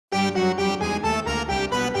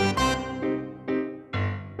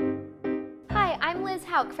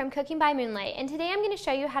Houck from Cooking by Moonlight, and today I'm going to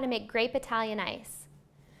show you how to make Grape Italian ice.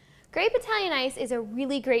 Grape Italian ice is a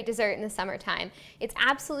really great dessert in the summertime. It's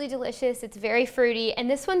absolutely delicious, it's very fruity, and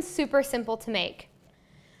this one's super simple to make.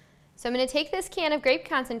 So I'm going to take this can of grape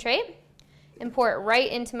concentrate and pour it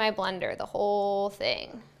right into my blender, the whole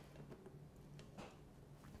thing.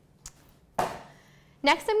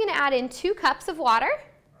 Next I'm going to add in 2 cups of water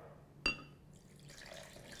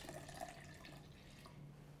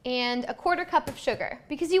and a 1/4 cup of sugar,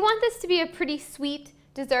 because you want this to be a pretty sweet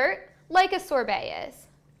dessert like a sorbet is.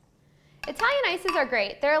 Italian ices are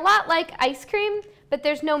great. They're a lot like ice cream, but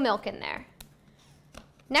there's no milk in there.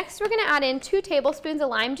 Next we're going to add in 2 tablespoons of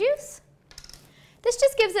lime juice. This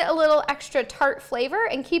just gives it a little extra tart flavor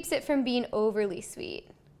and keeps it from being overly sweet.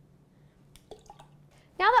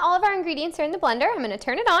 Now that all of our ingredients are in the blender, I'm going to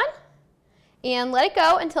turn it on and let it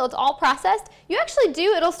go until it's all processed. You actually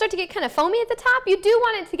do, it'll start to get kind of foamy at the top. You do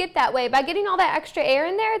want it to get that way. By getting all that extra air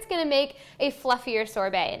in there, it's going to make a fluffier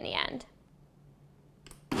sorbet in the end.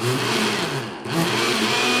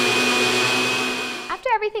 After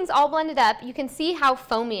everything's all blended up, you can see how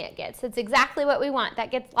foamy it gets. It's exactly what we want.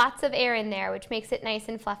 That gets lots of air in there, which makes it nice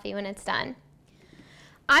and fluffy when it's done.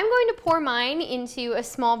 I'm going to pour mine into a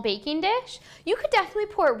small baking dish. You could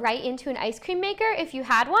definitely pour it right into an ice cream maker if you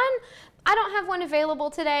had one. I don't have one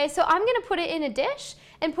available today, so I'm going to put it in a dish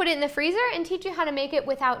and put it in the freezer and teach you how to make it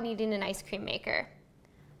without needing an ice cream maker.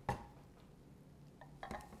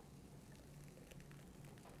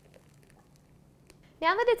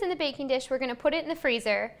 Now that it's in the baking dish, we're going to put it in the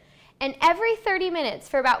freezer, and every 30 minutes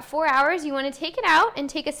for about 4 hours, you want to take it out and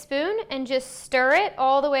take a spoon and just stir it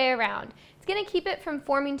all the way around. It's going to keep it from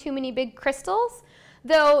forming too many big crystals,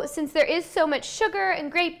 though since there is so much sugar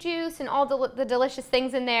and grape juice and all the delicious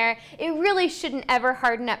things in there, it really shouldn't ever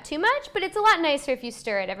harden up too much, but it's a lot nicer if you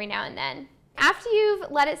stir it every now and then. After you've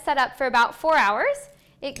let it set up for about 4 hours,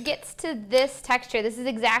 it gets to this texture. This is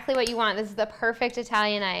exactly what you want. This is the perfect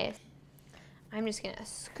Italian ice. I'm just going to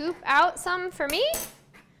scoop out some for me.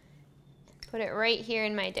 Put it right here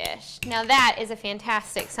in my dish. Now that is a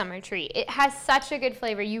fantastic summer treat. It has such a good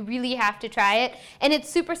flavor. You really have to try it. And it's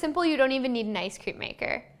super simple. You don't even need an ice cream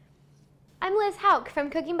maker. I'm Liz Houck from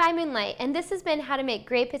Cooking by Moonlight, and this has been how to make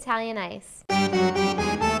Grape Italian ice.